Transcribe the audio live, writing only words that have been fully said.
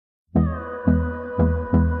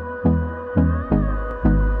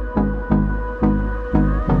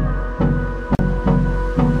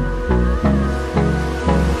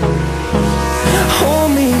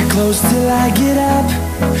I get up.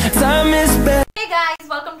 Time is better. Hey guys,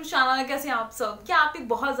 welcome to channel। कैसे हैं आप सब? क्या आप भी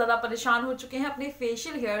बहुत ज्यादा परेशान हो चुके हैं अपने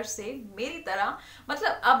फेशियल हेयर से मेरी तरह?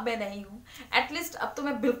 मतलब अब मैं नहीं हूँ, एटलीस्ट अब तो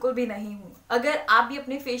मैं बिल्कुल भी नहीं हूँ। अगर आप भी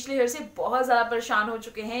अपने फेशियल हेयर से बहुत ज्यादा परेशान हो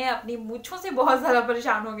चुके हैं, अपनी मूंछों से बहुत ज्यादा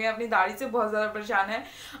परेशान हो गए, अपनी दाढ़ी से बहुत ज्यादा परेशान है,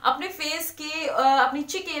 अपने फेस के अपनी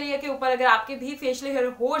चिक एरिया के ऊपर अगर आपके भी फेशियल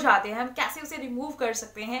हेयर हो जाते हैं, हम कैसे उसे रिमूव कर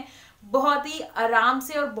सकते हैं बहुत ही आराम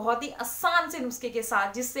से और बहुत ही आसान से नुस्खे के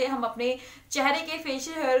साथ, जिससे हम अपने चेहरे के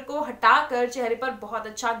फेशियल हेयर को हटाकर चेहरे पर बहुत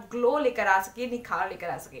अच्छा ग्लो लेकर आ सके, निखार लेकर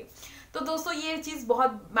आ सके। तो दोस्तों ये चीज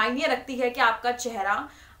बहुत मायने रखती है कि आपका चेहरा,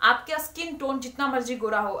 आपका स्किन टोन जितना मर्जी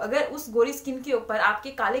गोरा हो, अगर उस गोरी स्किन के ऊपर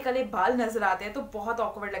आपके काले काले बाल नजर आते हैं तो बहुत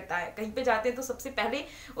ऑकवर्ड लगता है। कहीं पे जाते हैं तो सबसे पहले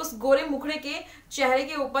उस गोरे मुखड़े के चेहरे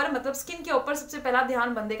के ऊपर, मतलब स्किन के ऊपर सबसे पहला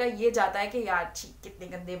ध्यान बंदे का ये जाता है कि यार ठीक कितने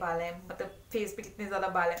गंदे बाल हैं, मतलब फेस पे कितने ज्यादा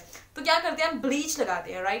बाल हैं। तो क्या करते हैं, हम ब्लीच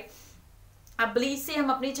लगाते हैं, राइट। अब ब्लीच से हम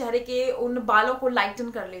अपने चेहरे के उन बालों को लाइटन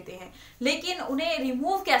कर लेते हैं, लेकिन उन्हें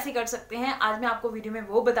रिमूव कैसे कर सकते हैं आज मैं आपको वीडियो में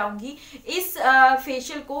वो बताऊंगी। इस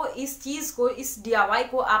फेशियल को, इस चीज को, इस DIY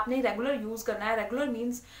को आपने रेगुलर यूज करना है। रेगुलर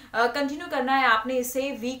मींस कंटिन्यू करना है आपने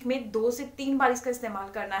इसे, वीक में 2 से 3 बार इसका इस्तेमाल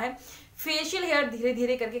करना है। फेशियल हेयर धीरे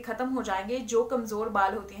धीरे करके खत्म हो जाएंगे। जो कमजोर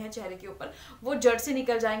बाल होते हैं चेहरे के ऊपर वो जड़ से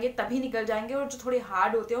निकल जाएंगे, तभी निकल जाएंगे। और जो थोड़े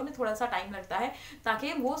हार्ड होते हैं उन्हें थोड़ा सा टाइम लगता है,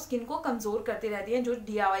 ताकि वो स्किन को कमजोर करते रहती हैं जो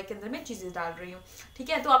DIY के अंदर मैं चीजें डाल रही हूँ। ठीक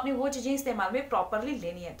है, तो आपने वो चीजें इस्तेमाल में प्रॉपरली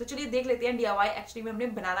लेनी है। तो चलिए देख लेते हैं DIY एक्चुअली में हमने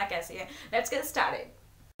बनाना कैसे है। Let's get started.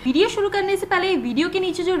 वीडियो शुरू करने से पहले वीडियो के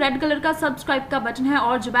नीचे जो रेड कलर का सब्सक्राइब का बटन है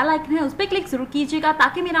और जो बेल आइकन है उस पर क्लिक जरूर कीजिएगा,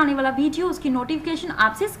 ताकि मेरा आने वाला वीडियो उसकी नोटिफिकेशन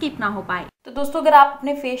आपसे स्किप ना हो पाए। तो दोस्तों अगर आप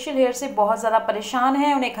अपने फेशियल हेयर से बहुत ज़्यादा परेशान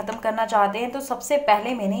हैं, उन्हें ख़त्म करना चाहते हैं, तो सबसे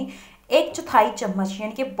पहले मैंने 1/4 चम्मच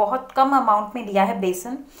यानी कि बहुत कम अमाउंट में लिया है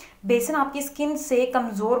बेसन। बेसन आपकी स्किन से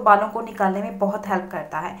कमज़ोर बालों को निकालने में बहुत हेल्प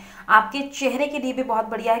करता है। आपके चेहरे के लिए भी बहुत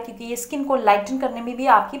बढ़िया है, क्योंकि ये स्किन को लाइटन करने में भी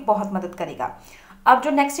आपकी बहुत मदद करेगा। अब जो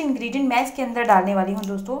नेक्स्ट इंग्रेडिएंट मैं इसके अंदर डालने वाली हूँ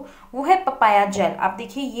दोस्तों, वो है पपाया जेल। आप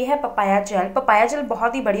देखिए ये है पपाया जेल। पपाया जेल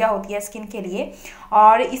बहुत ही बढ़िया होती है स्किन के लिए,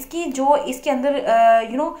 और इसकी जो इसके अंदर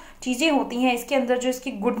चीज़ें होती हैं, इसके अंदर जो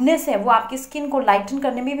इसकी गुडनेस है वो आपकी स्किन को लाइटन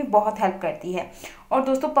करने में भी बहुत हेल्प करती है। और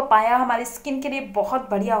दोस्तों पपाया हमारी स्किन के लिए बहुत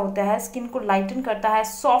बढ़िया होता है, स्किन को लाइटन करता है,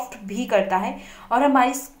 सॉफ्ट भी करता है, और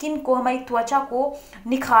हमारी स्किन को, हमारी त्वचा को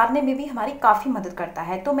निखारने में भी हमारी काफ़ी मदद करता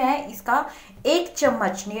है। तो मैं इसका 1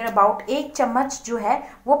 चम्मच, नियर अबाउट 1 चम्मच जो है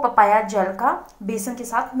वो पपाया जेल का बेसन के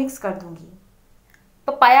साथ मिक्स कर दूंगी।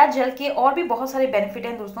 पपाया जेल के और भी बहुत सारे बेनिफिट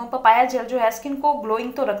हैं दोस्तों। पपाया जेल जो है स्किन को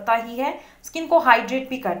ग्लोइंग तो रखता ही है, स्किन को हाइड्रेट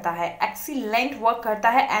भी करता है, एक्सीलेंट वर्क करता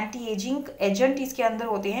है, एंटी एजिंग एजेंट इसके अंदर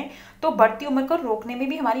होते हैं, तो बढ़ती उम्र को रोकने में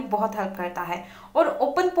भी हमारी बहुत हेल्प करता है। और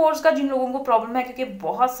ओपन पोर्स का जिन लोगों को प्रॉब्लम है, क्योंकि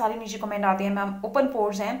बहुत सारे नीचे कमेंट आते हैं मैम ओपन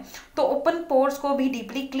पोर्स हैं, तो ओपन पोर्स को भी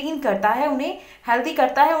डीपली क्लीन करता है, उन्हें हेल्दी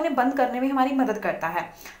करता है, उन्हें बंद करने में हमारी मदद करता है।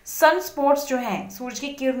 सन स्पॉट्स जो हैं, सूरज की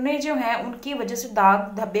किरणें जो हैं, उनकी वजह से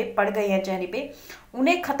दाग धब्बे पड़ गए हैं चेहरे पे,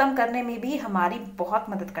 उन्हें खत्म करने में भी हमारी बहुत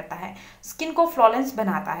मदद करता है, स्किन को फ्लॉलेंस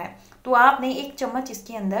बनाता है। तो आपने 1 चम्मच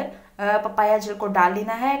इसके अंदर पपाया जेल को डाल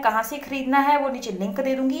लेना है। कहाँ से खरीदना है वो नीचे लिंक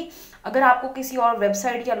दे दूंगी। अगर आपको किसी और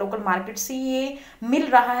वेबसाइट या लोकल मार्केट से ये मिल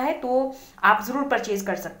रहा है तो आप ज़रूर परचेज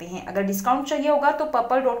कर सकते हैं। अगर डिस्काउंट चाहिए होगा तो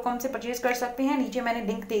purple.com से परचेज कर सकते हैं। नीचे मैंने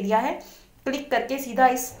लिंक दे दिया है, क्लिक करके सीधा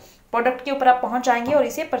इस प्रोडक्ट के ऊपर आप पहुँच जाएंगे और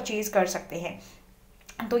इसे परचेज कर सकते हैं।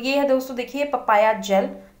 तो ये है दोस्तों, देखिए पपाया जेल,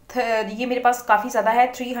 ये मेरे पास काफ़ी ज़्यादा है,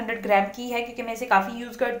 300 ग्राम की है, क्योंकि मैं इसे काफ़ी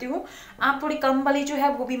यूज़ करती हूँ। आप थोड़ी कम वाली जो है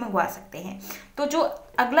वो भी मंगवा सकते हैं। तो जो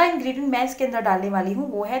अगला इंग्रेडिएंट मैं इसके अंदर डालने वाली हूँ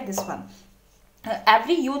वो है दिस वन।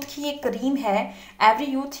 एवरी यूथ की ये क्रीम है, एवरी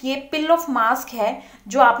यूथ ये पिल ऑफ मास्क है,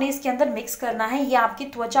 जो आपने इसके अंदर मिक्स करना है। ये आपकी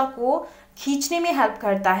त्वचा को खींचने में हेल्प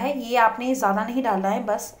करता है। ये आपने ज़्यादा नहीं डालना है,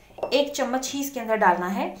 बस 1 चम्मच ही इसके अंदर डालना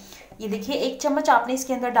है। ये देखिए 1 चम्मच आपने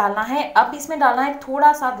इसके अंदर डालना है। अब इसमें डालना है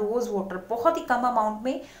थोड़ा सा रोज़ वाटर, बहुत ही कम अमाउंट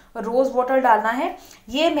में रोज़ वाटर डालना है।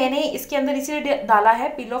 ये मैंने इसके अंदर इसलिए डाला है,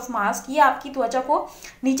 पिल ऑफ मास्क, ये आपकी त्वचा को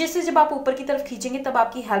नीचे से जब आप ऊपर की तरफ खींचेंगे तब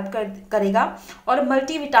आपकी हेल्प करेगा। और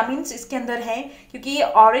मल्टी विटामिन्स इसके अंदर हैं, क्योंकि ये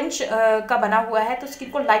ऑरेंज का बना हुआ है, तो स्किन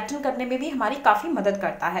को लाइटन करने में भी हमारी काफ़ी मदद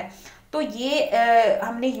करता है। तो ये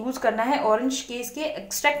हमने यूज़ करना है, ऑरेंज के इसके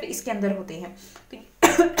एक्सट्रैक्ट इसके अंदर होते हैं।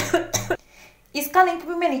 तो इसका लिंक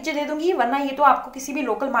भी मैं नीचे दे दूंगी, वरना ये तो आपको किसी भी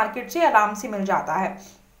लोकल मार्केट से आराम से मिल जाता है।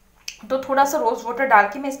 तो थोड़ा सा रोज वाटर डाल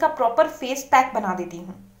के मैं इसका प्रॉपर फेस पैक बना देती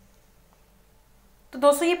हूँ। तो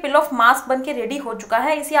दोस्तों ये पिल ऑफ मास्क बन के रेडी हो चुका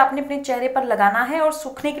है। इसे आपने अपने चेहरे पर लगाना है और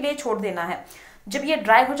सूखने के लिए छोड़ देना है। जब ये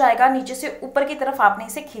ड्राई हो जाएगा नीचे से ऊपर की तरफ आपने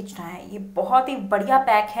इसे खींचना है। ये बहुत ही बढ़िया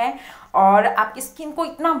पैक है और आपकी स्किन को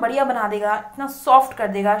इतना बढ़िया बना देगा, इतना सॉफ्ट कर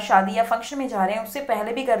देगा। शादी या फंक्शन में जा रहे हैं उससे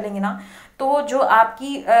पहले भी कर लेंगे ना, तो जो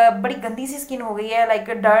आपकी बड़ी गंदी सी स्किन हो गई है, लाइक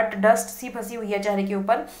डस्ट सी फंसी हुई है चेहरे के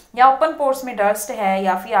ऊपर, या ओपन पोर्स में डस्ट है,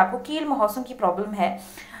 या फिर आपको कील मुहासों की प्रॉब्लम है,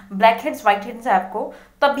 ब्लैक हेड्स व्हाइट हेड्स है आपको,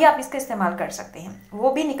 तब भी आप इसका इस्तेमाल कर सकते हैं। वो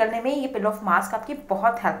भी निकलने में ये पिल ऑफ मास्क आपकी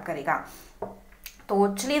बहुत हेल्प करेगा। तो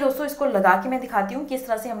चलिए दोस्तों, इसको लगा के मैं दिखाती हूँ किस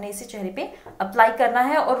तरह से हमने इसे चेहरे पे अप्लाई करना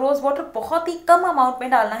है। और रोज वाटर बहुत ही कम अमाउंट में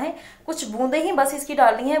डालना है, कुछ बूंदे ही बस इसकी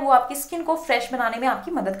डालनी है। वो आपकी स्किन को फ्रेश बनाने में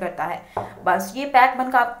आपकी मदद करता है। बस ये पैक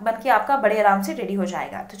बन के आपका बड़े आराम से रेडी हो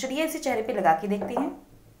जाएगा। तो चलिए इसे चेहरे पे लगा के देखते हैं।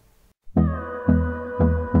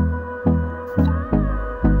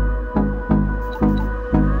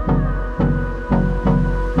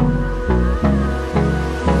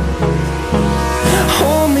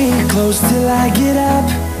 Close till I get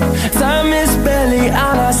up, time is barely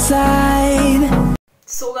on our side.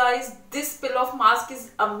 So guys, this pill of mask is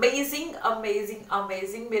amazing, amazing,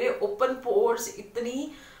 amazing. मेरे ओपन पोर्स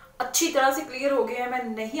इतनी अच्छी तरह से क्लियर हो गए हैं, मैं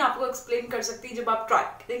नहीं आपको एक्सप्लेन कर सकती। जब आप ट्राई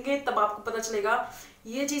करेंगे तब आपको पता चलेगा।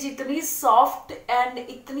 ये चीज इतनी सॉफ्ट एंड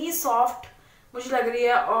इतनी सॉफ्ट मुझे लग रही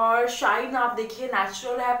है, और शाइन आप देखिए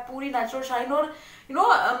नेचुरल है, पूरी नेचुरल शाइन। और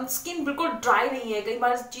स्किन बिल्कुल ड्राई नहीं है। कई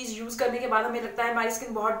बार चीज यूज करने के बाद हमें लगता है हमारी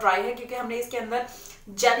स्किन बहुत ड्राई है, क्योंकि हमने इसके अंदर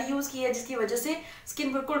जेल यूज की है, जिसकी वजह से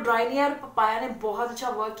स्किन बिल्कुल ड्राई नहीं है। और पपाया ने बहुत अच्छा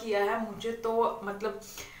वर्क किया है, मुझे तो मतलब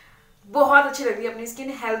बहुत अच्छी लग रही है अपनी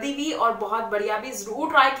स्किन, हेल्दी भी और बहुत बढ़िया भी। जरूर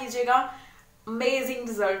ट्राई कीजिएगा, अमेजिंग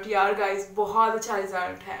रिजल्ट यार गाइस, बहुत अच्छा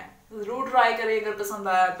रिजल्ट है। जरूर ट्राई करें, अगर पसंद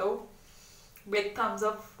आया तो big thumbs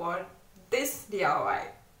up for this DIY।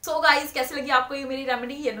 So guys, कैसे लगी आपको ये मेरी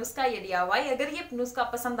रेमेडी, ये नुस्खा, ये DIY? अगर ये नुस्खा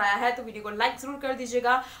पसंद आया है तो वीडियो को लाइक जरूर कर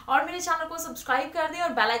दीजिएगा और मेरे चैनल को सब्सक्राइब कर दें और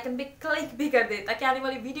बेल आइकन पे क्लिक भी कर दें, ताकि आने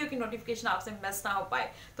वाली वीडियो की नोटिफिकेशन आपसे मिस ना हो पाए।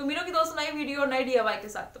 तो मिलो की दोस्तों नई वीडियो और नई DIY के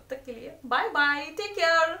साथ, तब तक के लिए bye bye, take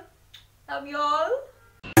care, love you all.